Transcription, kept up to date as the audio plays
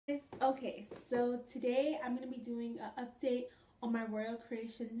Okay, so today I'm going to be doing an update on my Royal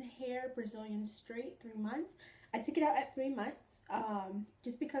Creations hair Brazilian straight 3 months. I took it out at 3 months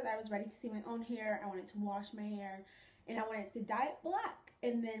just because I was ready to see my own hair. I wanted to wash my hair and I wanted to dye it black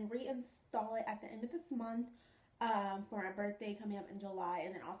and then reinstall it at the end of this month for my birthday coming up in July,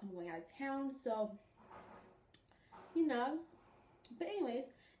 and then also I'm going out of town. So, you know, but anyways,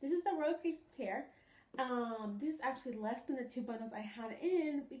 this is the Royal Creations hair. This is actually less than the 2 bundles I had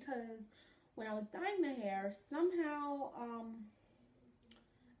in because when I was dyeing the hair, somehow,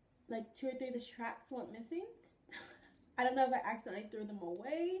 like 2 or 3 of the tracks went missing. I don't know if I accidentally threw them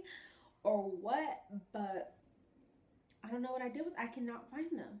away or what, but I don't know what I did with. I cannot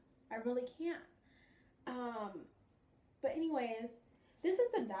find them. I really can't. But anyways, this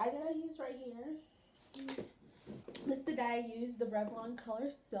is the dye that I use right here. This is the dye I used, the Revlon Color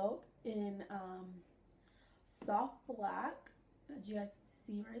Silk in soft black, as you guys can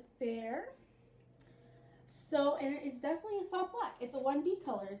see right there. So, and it's definitely a soft black. It's a 1B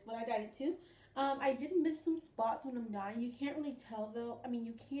color. It's what I dyed it to. I did miss some spots when I'm dyeing. You can't really tell though. I mean,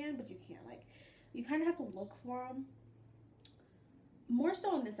 you can, but you can't. Like, you kind of have to look for them. More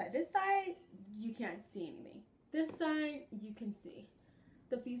so on this side. This side, you can't see anything. This side, you can see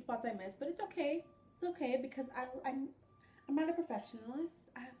the few spots I missed, but it's okay. It's okay because I'm not a professionalist.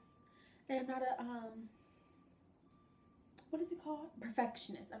 And I'm not a what is it called?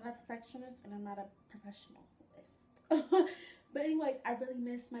 Perfectionist. I'm not a perfectionist and I'm not a professionalist. But anyways, I really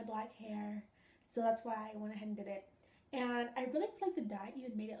miss my black hair, so that's why I went ahead and did it. And I really feel like the dye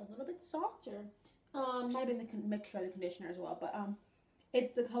even made it a little bit softer. Might have been the mixture of the conditioner as well, but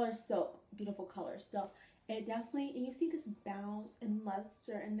it's the Color Silk, beautiful color. So it definitely, and you see this bounce and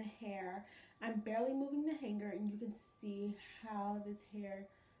luster in the hair. I'm barely moving the hanger, and you can see how this hair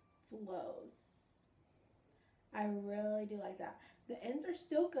flows. I really do like that. The ends are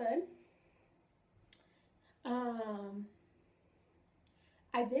still good.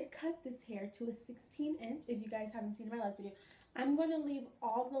 I did cut this hair to a 16-inch. If you guys haven't seen my last video, I'm going to leave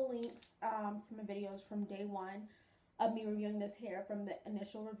all the links to my videos from day one of me reviewing this hair from the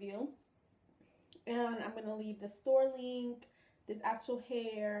initial review. And I'm going to leave the store link, this actual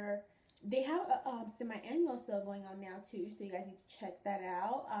hair. They have a semi-annual sale going on now too, so you guys need to check that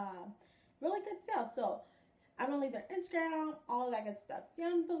out. Really good sale. So I'm going to leave their Instagram, all of that good stuff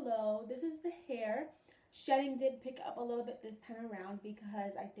down below. This is the hair. Shedding did pick up a little bit this time around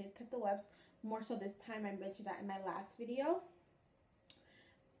because I did cut the webs more so this time. I mentioned that in my last video.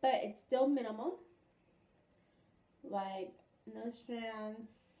 But it's still minimal. Like, no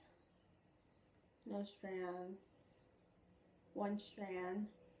strands, no strands, one strand,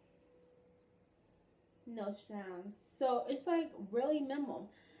 no strands. So it's like really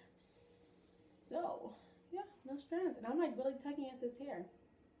minimal. So yeah, no strands. And I'm like really tugging at this hair.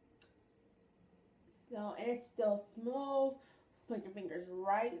 So, and it's still smooth. Put your fingers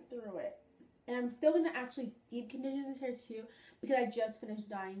right through it. And I'm still going to actually deep condition this hair too because I just finished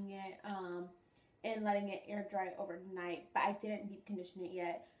dyeing it and letting it air dry overnight. But I didn't deep condition it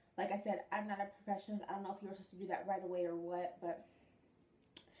yet. Like I said, I'm not a professional. I don't know if you were supposed to do that right away or what, but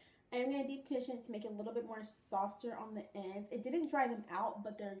I'm going to deep condition it to make it a little bit more softer on the ends. It didn't dry them out,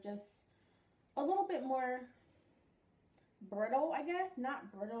 but they're just a little bit more brittle, I guess.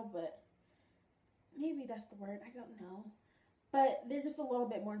 Not brittle, but maybe that's the word. I don't know. But they're just a little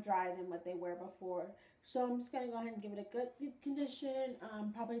bit more dry than what they were before. So I'm just going to go ahead and give it a good deep condition.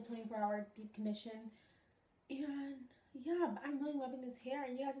 Probably a 24-hour deep condition. And yeah, but I'm really loving this hair.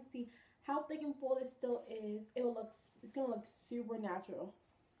 And you guys can see how thick and full this still is. It's going to look super natural.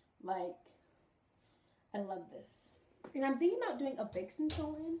 Like, I love this. And I'm thinking about doing a Vixen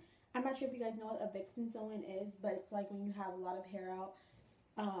sew-in. I'm not sure if you guys know what a Vixen sew-in is, but it's like when you have a lot of hair out.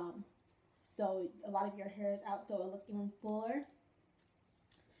 So a lot of your hair is out, so it'll look even fuller.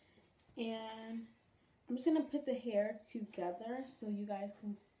 And I'm just going to put the hair together so you guys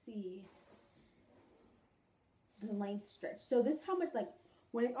can see the length stretch. So this is how much, like,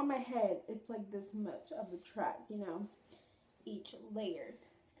 when it's on my head, it's like this much of the track, you know, each layer.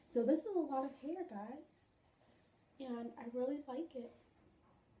 So this is a lot of hair, guys. And I really like it.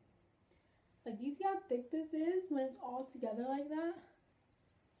 Like, do you see how thick this is when it's all together like that?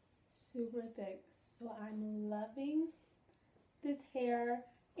 Super thick. So I'm loving this hair,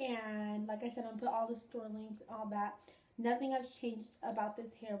 and like I said, I'm gonna put all the store links and all that. Nothing has changed about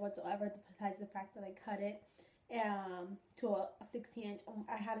this hair whatsoever besides the fact that I cut it to a 16-inch.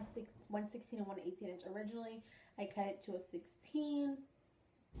 I had a 116 and 118-inch originally. I cut it to a 16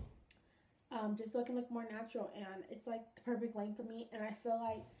 just so it can look more natural, and it's like the perfect length for me. And I feel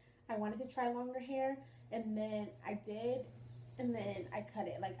like I wanted to try longer hair, and then I did. and then I cut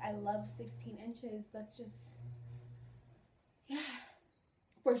it. Like, I love 16 inches. That's just, yeah.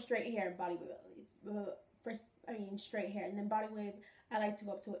 For straight hair, body wave, straight hair. And then body wave, I like to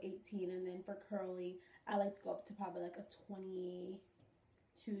go up to 18. And then for curly, I like to go up to probably like a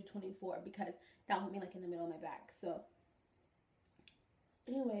 22, 24, because that would be like in the middle of my back. So,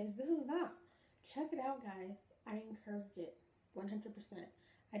 anyways, this is that. Check it out, guys. I encourage it 100%.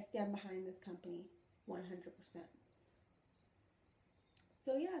 I stand behind this company 100%.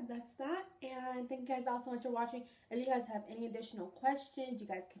 So yeah, that's that. And thank you guys all so much for watching. If you guys have any additional questions, you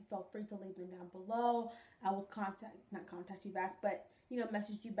guys can feel free to leave them down below. I will not contact you back, but, you know,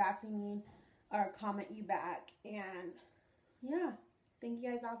 message you back, or comment you back. And yeah, thank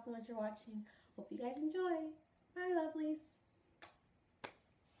you guys all so much for watching. Hope you guys enjoy. Bye, lovelies.